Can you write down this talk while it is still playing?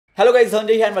Hello guys,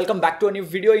 Dhananjay here and welcome back to a new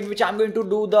video in which I'm going to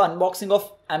do the unboxing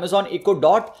of Amazon Echo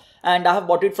Dot, and I have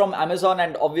bought it from Amazon,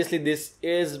 and obviously this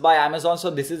is by Amazon, so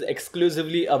this is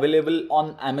exclusively available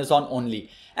on Amazon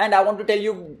only. And I want to tell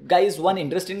you guys one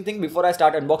interesting thing before I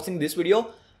start unboxing this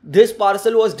video. This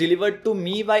parcel was delivered to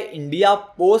me by India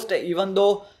Post, even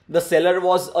though the seller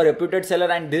was a reputed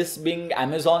seller and this being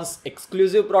Amazon's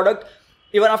exclusive product.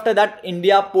 Even after that,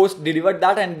 India Post delivered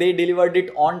that and they delivered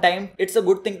it on time. It's a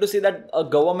good thing to see that a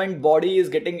government body is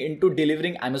getting into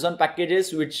delivering Amazon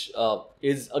packages, which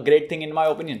is a great thing in my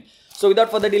opinion. So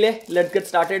without further delay, let's get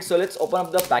started. So let's open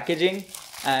up the packaging,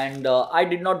 and I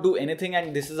did not do anything,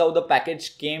 and this is how the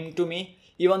package came to me.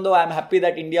 Even though I'm happy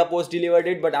that India Post delivered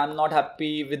it, but I'm not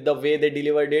happy with the way they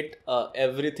delivered it.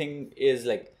 Everything is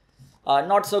like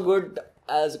not so good,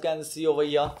 as you can see over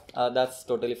here. That's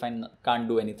totally fine, can't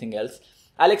do anything else.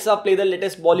 Alexa, play the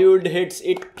latest Bollywood hits.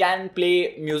 It can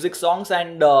play music songs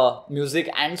and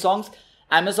songs.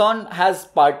 Amazon has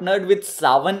partnered with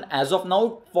Saavn as of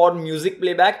now for music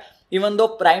playback, even though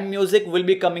Prime Music will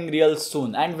be coming real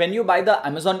soon. And when you buy the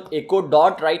Amazon Echo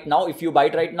Dot right now, if you buy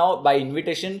it right now by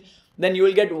invitation, then you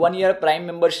will get 1 year Prime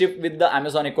membership with the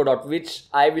Amazon Echo Dot, which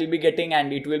I will be getting,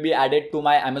 and it will be added to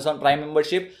my Amazon Prime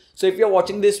membership. So if you're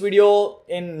watching this video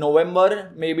in November,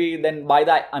 maybe then buy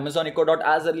the Amazon Echo Dot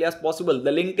as early as possible.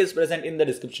 The link is present in the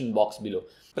description box below.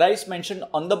 Price mentioned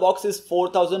on the box is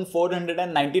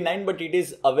 4,499, but it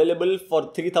is available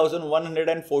for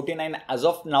 3,149 as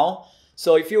of now.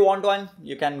 So if you want one,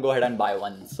 you can go ahead and buy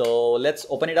one. So let's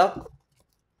open it up.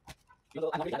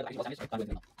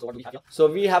 So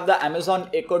we have the Amazon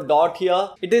Echo Dot here.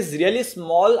 It is really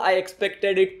small. I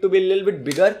expected it to be a little bit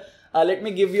bigger. Let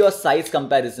me give you a size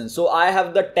comparison. So I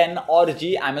have the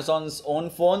 10G, Amazon's own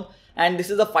phone, and this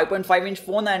is a 5.5-inch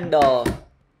phone, and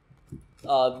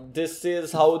this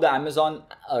is how the Amazon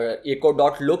Echo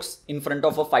Dot looks in front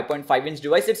of a 5.5-inch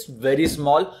device. It's very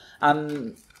small.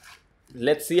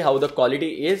 Let's see how the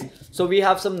quality is. So we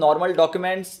have some normal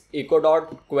documents, Echo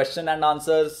Dot question and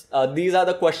answers. These are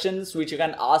the questions which you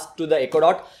can ask to the Echo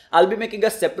Dot. I'll be making a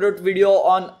separate video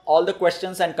on all the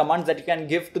questions and commands that you can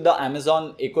give to the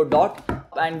Amazon Echo Dot.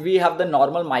 And we have the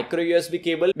normal micro USB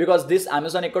cable, because this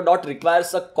Amazon Echo Dot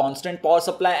requires a constant power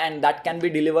supply, and that can be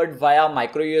delivered via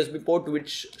micro USB port,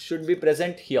 which should be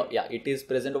present here. Yeah, it is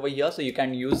present over here, so you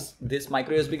can use this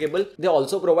micro USB cable. They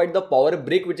also provide the power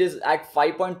brick, which is at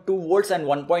 5.2 volts and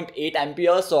 1.8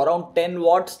 amperes, so around 10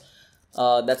 watts.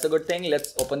 That's a good thing.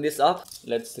 Let's open this up.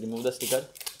 Let's remove the sticker.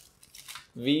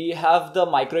 We have the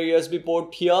micro USB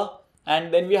port here,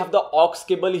 and then we have the aux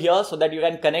cable here, so that you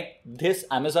can connect this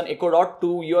Amazon Echo Dot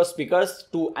to your speakers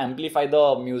to amplify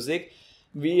the music.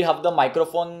 We have the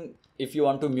microphone. If you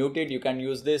want to mute it, you can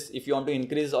use this. If you want to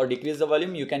increase or decrease the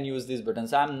volume, you can use these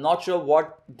buttons. I'm not sure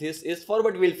what this is for,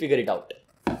 but we'll figure it out.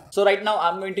 So right now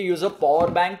I'm going to use a power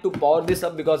bank to power this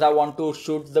up, because I want to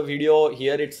shoot the video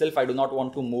here itself. I do not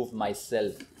want to move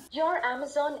myself. Your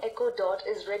Amazon Echo Dot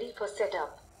is ready for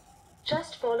setup.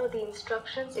 Just follow the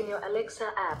instructions in your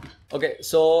Alexa app. Okay,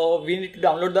 so we need to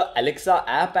download the Alexa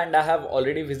app, and I have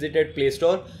already visited Play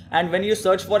Store. And when you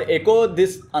search for Echo,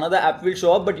 this another app will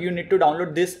show up, but you need to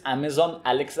download this Amazon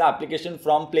Alexa application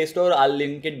from Play Store. I'll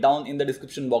link it down in the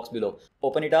description box below.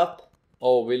 Open it up.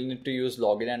 Oh, we'll need to use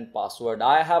login and password.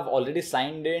 I have already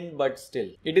signed in, but still.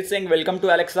 It is saying welcome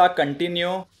to Alexa,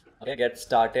 continue. Okay, get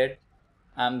started.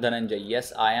 I'm Dhananjay.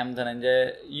 Yes, I am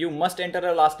Dhananjay. You must enter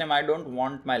a last name. I don't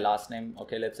want my last name.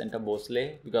 Okay, let's enter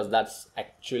Bhosale, because that's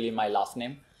actually my last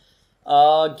name.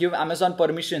 Give Amazon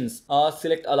permissions.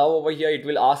 Select allow over here. It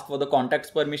will ask for the contacts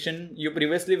permission. You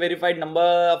previously verified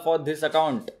number for this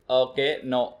account. Okay,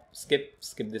 no, skip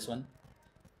this one.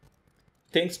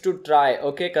 Things to try.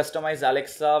 Okay, customize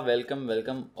Alexa.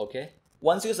 Welcome. Okay.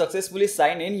 Once you successfully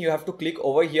sign in, you have to click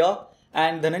over here.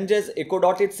 And Dhananjay's Echo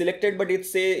Dot is selected, but it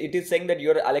is saying that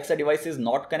your Alexa device is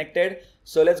not connected.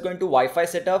 So let's go into Wi-Fi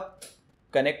setup,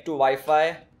 connect to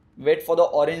Wi-Fi, wait for the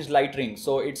orange light ring.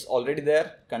 So it's already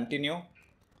there. Continue.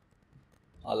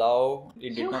 Allow.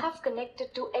 You have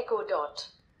connected to Echo Dot.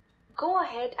 Go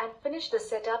ahead and finish the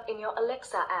setup in your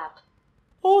Alexa app.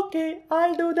 Okay,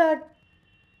 I'll do that.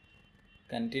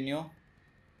 Continue.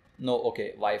 No,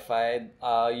 okay.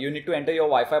 Wi-Fi. You need to enter your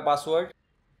Wi-Fi password.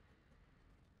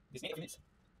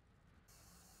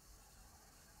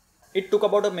 It took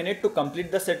about a minute to complete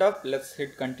the setup. Let's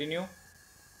hit continue.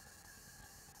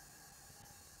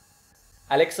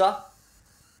 Alexa,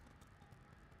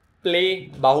 play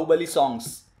Bahubali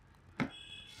songs.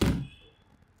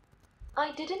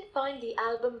 I didn't find the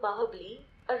album Bahubali,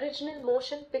 original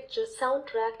motion picture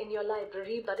soundtrack in your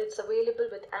library, but it's available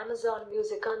with Amazon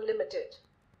Music Unlimited.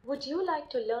 Would you like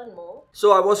to learn more?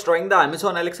 So I was trying the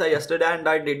Amazon Alexa yesterday and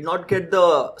I did not get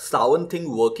the Saavn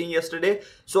thing working yesterday.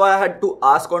 So I had to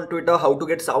ask on Twitter how to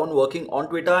get Saavn working on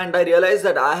Twitter, and I realized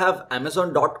that I have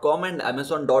Amazon.com and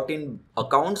Amazon.in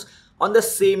accounts on the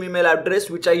same email address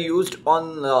which I used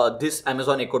on this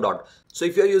Amazon Echo Dot. So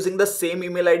if you're using the same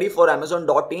email ID for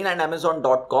Amazon.in and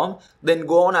Amazon.com, then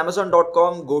go on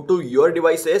Amazon.com, go to your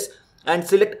devices and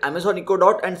select Amazon Echo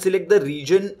Dot and select the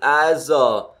region as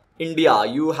India.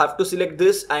 You have to select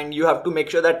this and you have to make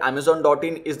sure that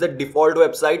Amazon.in is the default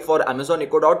website for Amazon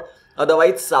Echo Dot.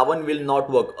 Otherwise, Saavn will not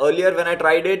work. Earlier when I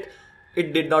tried it,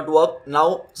 it did not work.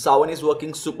 Now Saavn is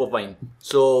working super fine.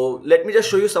 So let me just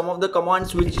show you some of the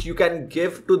commands which you can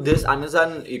give to this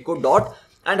Amazon Echo Dot,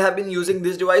 and have been using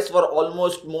this device for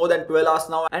almost more than 12 hours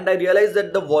now, and I realized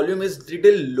that the volume is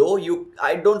little low.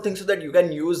 I don't think so that you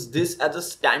can use this as a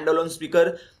standalone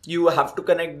speaker. You have to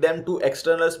connect them to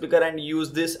external speaker and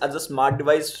use this as a smart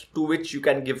device to which you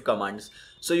can give commands.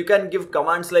 So you can give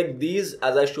commands like these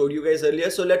as I showed you guys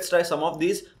earlier. So let's try some of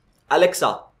these.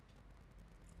 Alexa,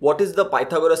 what is the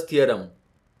Pythagoras theorem?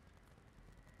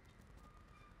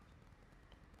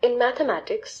 In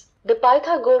mathematics, the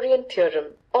Pythagorean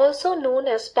theorem, also known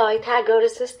as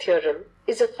Pythagoras' theorem,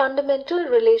 is a fundamental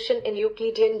relation in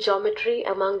Euclidean geometry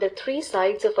among the three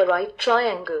sides of a right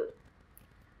triangle.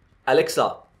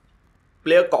 Alexa,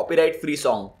 play a copyright-free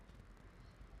song.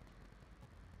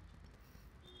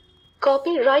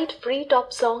 Copyright-free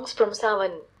top songs from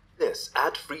Saavn. This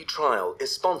ad-free trial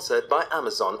is sponsored by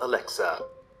Amazon Alexa.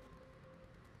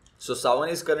 So Saavn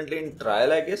is currently in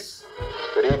trial, I guess.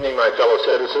 Good evening, my fellow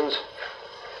citizens.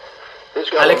 This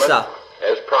government, Alexa,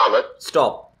 as promised,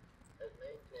 stop.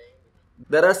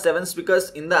 There are 7 speakers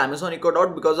in the Amazon Echo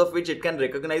Dot, because of which it can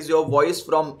recognize your voice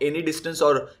from any distance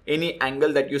or any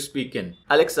angle that you speak in.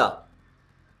 Alexa,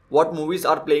 what movies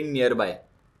are playing nearby?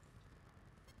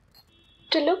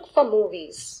 To look for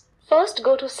movies, first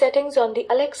go to Settings on the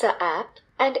Alexa app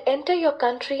and enter your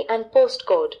country and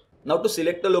postcode. Now to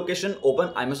select the location,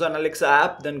 open Amazon Alexa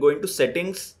app, then go into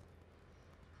Settings.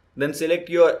 Then select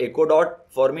your Echo Dot.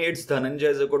 For me it's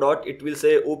Dhananjay's Echo Dot. It will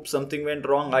say, oops, something went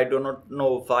wrong. I do not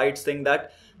know why it's saying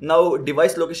that. Now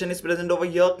device location is present over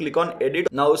here. Click on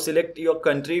edit. Now select your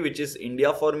country, which is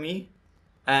India for me.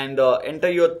 And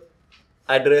enter your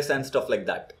address and stuff like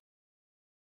that.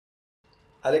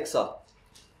 Alexa,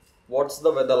 what's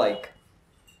the weather like?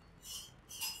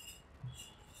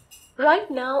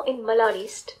 Right now in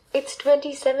Malad, it's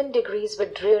 27 degrees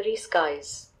with dreary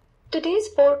skies. Today's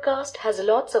forecast has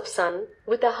lots of sun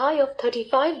with a high of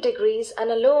 35 degrees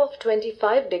and a low of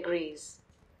 25 degrees.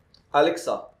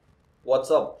 Alexa,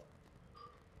 what's up?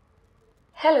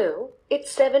 Hello,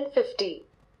 it's 7:50.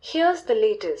 Here's the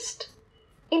latest.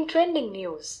 In trending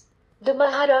news, the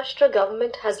Maharashtra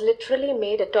government has literally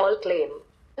made a tall claim.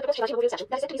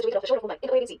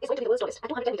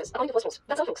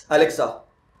 Alexa,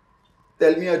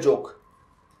 tell me a joke.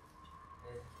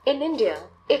 In India,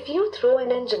 if you throw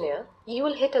an engineer, you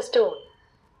will hit a stone.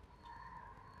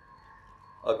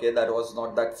 Okay, that was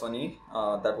not that funny.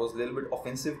 That was a little bit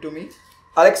offensive to me.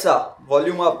 Alexa,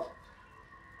 volume up.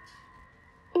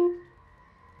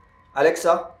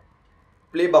 Alexa,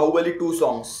 play Bahubali 2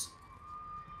 songs.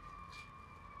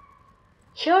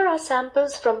 Here are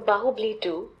samples from Bahubali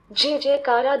 2, J.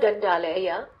 Kara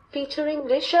Dandalaya, featuring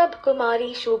Rishabh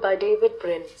Kumari Show by David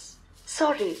Prince.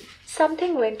 Sorry,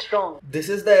 something went wrong. This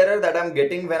is the error that I'm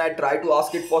getting when I try to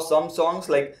ask it for some songs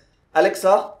like,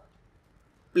 Alexa,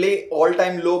 play All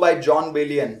Time Low by John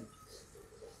Bellion.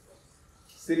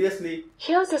 Seriously?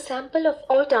 Here's a sample of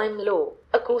All Time Low,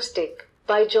 acoustic,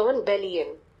 by John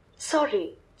Bellion.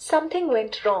 Sorry, something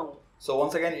went wrong. So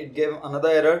once again it gave another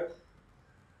error.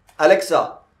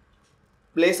 Alexa,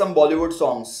 play some Bollywood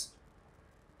songs.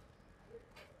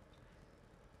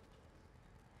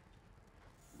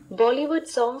 Bollywood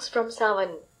songs from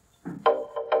Saavn.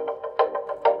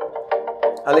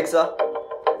 Alexa,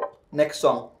 next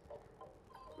song.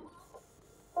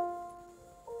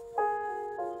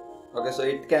 Okay, so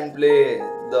it can play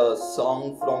the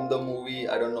song from the movie.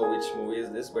 I don't know which movie is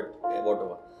this, but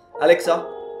whatever. Alexa,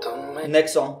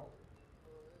 next song.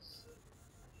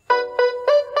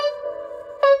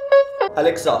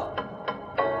 Alexa,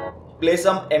 play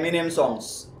some Eminem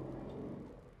songs.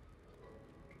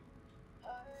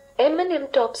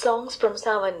 Eminem top songs from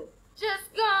Saavn.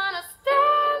 Just gonna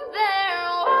stand there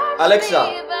and watch Alexa,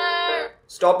 me burn.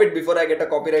 stop it before I get a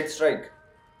copyright strike.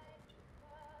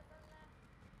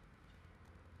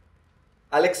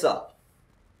 Alexa,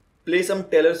 play some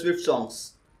Taylor Swift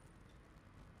songs.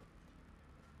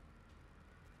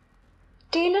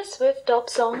 Taylor Swift top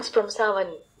songs from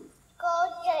Saavn.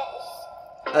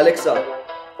 Alexa,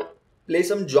 Play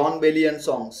some John Bellion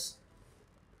songs.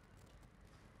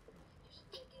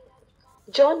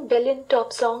 John Bellion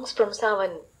top songs from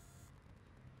Saavn.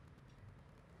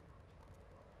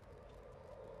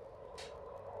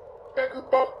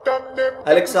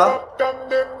 Alexa,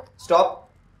 stop.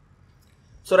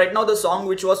 So right now the song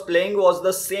which was playing was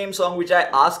the same song which I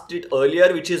asked it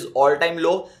earlier, which is All Time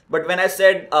Low. But when I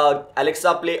said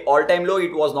Alexa play All Time Low,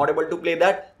 it was not able to play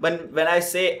that. When I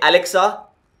say Alexa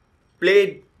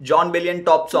play John Bellion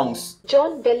top songs.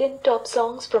 John Bellion top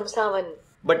songs from Saavn.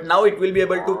 But now it will be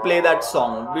able to play that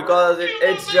song because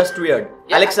it's just weird.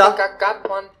 Alexa, I got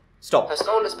one. stop. Her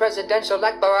soul is presidential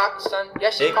like Barack's son. Yeah,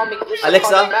 she Hey, call me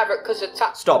Alexa, Maverick 'cause you're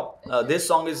top. Stop. This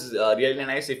song is really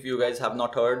nice. If you guys have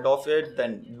not heard of it,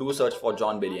 then do search for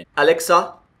John Bellion.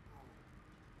 Alexa,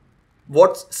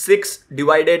 what's 6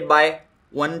 divided by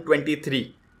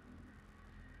 123?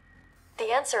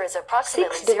 The answer is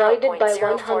approximately 6 divided by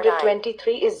 0.049.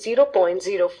 123 is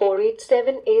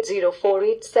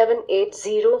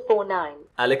 0.04878048788049.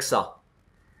 Alexa,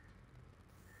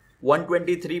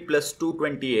 123 plus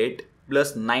 228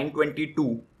 plus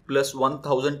 922 plus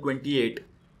 1028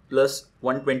 plus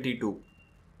 122.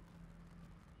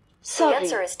 The Sorry,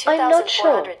 answer is I'm not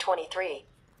sure. 2,423.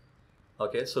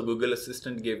 Okay, so Google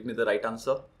Assistant gave me the right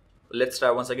answer. Let's try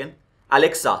once again.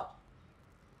 Alexa,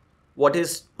 what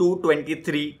is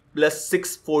 223 plus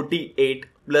 648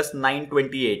 plus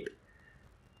 928?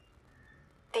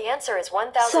 The answer is Sorry,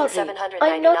 1,799.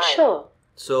 I'm not sure.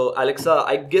 So Alexa,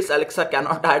 I guess Alexa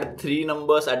cannot add 3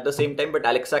 numbers at the same time, but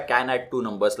Alexa can add 2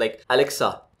 numbers. Like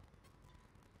Alexa,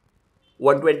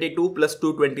 122 plus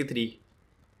 223.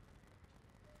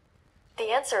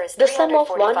 The answer is The sum of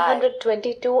 345.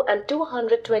 122 and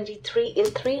 223 is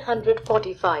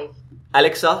 345.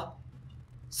 Alexa,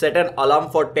 set an alarm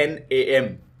for 10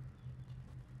 a.m.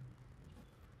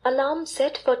 Alarm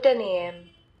set for 10 a.m.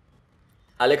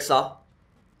 Alexa,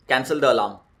 cancel the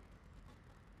alarm.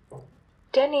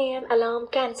 10 a.m. alarm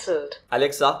cancelled.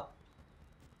 Alexa,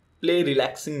 play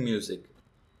relaxing music.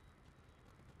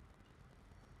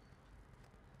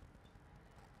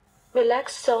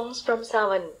 Relax songs from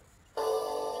Saavn.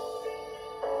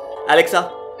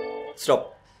 Alexa,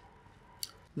 stop.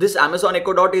 This Amazon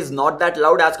Echo Dot is not that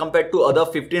loud as compared to other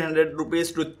 1500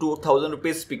 rupees to 2000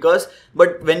 rupees speakers,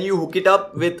 but when you hook it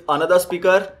up with another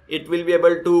speaker, it will be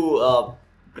able to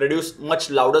produce much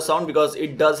louder sound because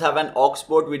it does have an aux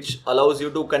port which allows you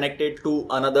to connect it to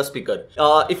another speaker.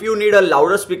 If you need a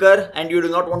louder speaker and you do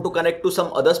not want to connect to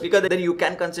some other speaker, then you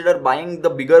can consider buying the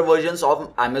bigger versions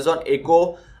of Amazon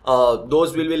Echo.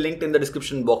 Those will be linked in the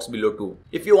description box below too.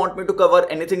 If you want me to cover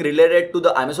anything related to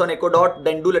the Amazon Echo Dot,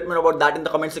 then do let me know about that in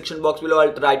the comment section box below.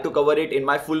 I'll try to cover it in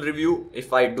my full review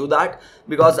if I do that,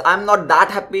 because I'm not that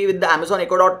happy with the Amazon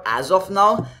Echo Dot as of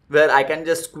now, where I can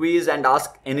just squeeze and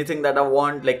ask anything that I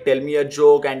want, like tell me a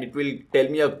joke and it will tell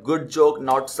me a good joke,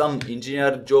 not some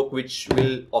engineer joke which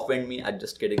will offend me. I'm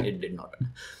just kidding, it did not.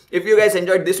 If you guys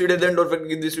enjoyed this video, then don't forget to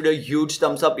give this video a huge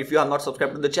thumbs up. If you have not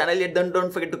subscribed to the channel yet, then don't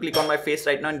forget to click on my face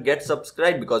right now and get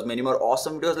subscribed, because many more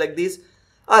awesome videos like these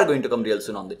are going to come real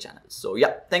soon on the channel. So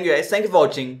yeah, thank you guys. Thank you for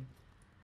watching.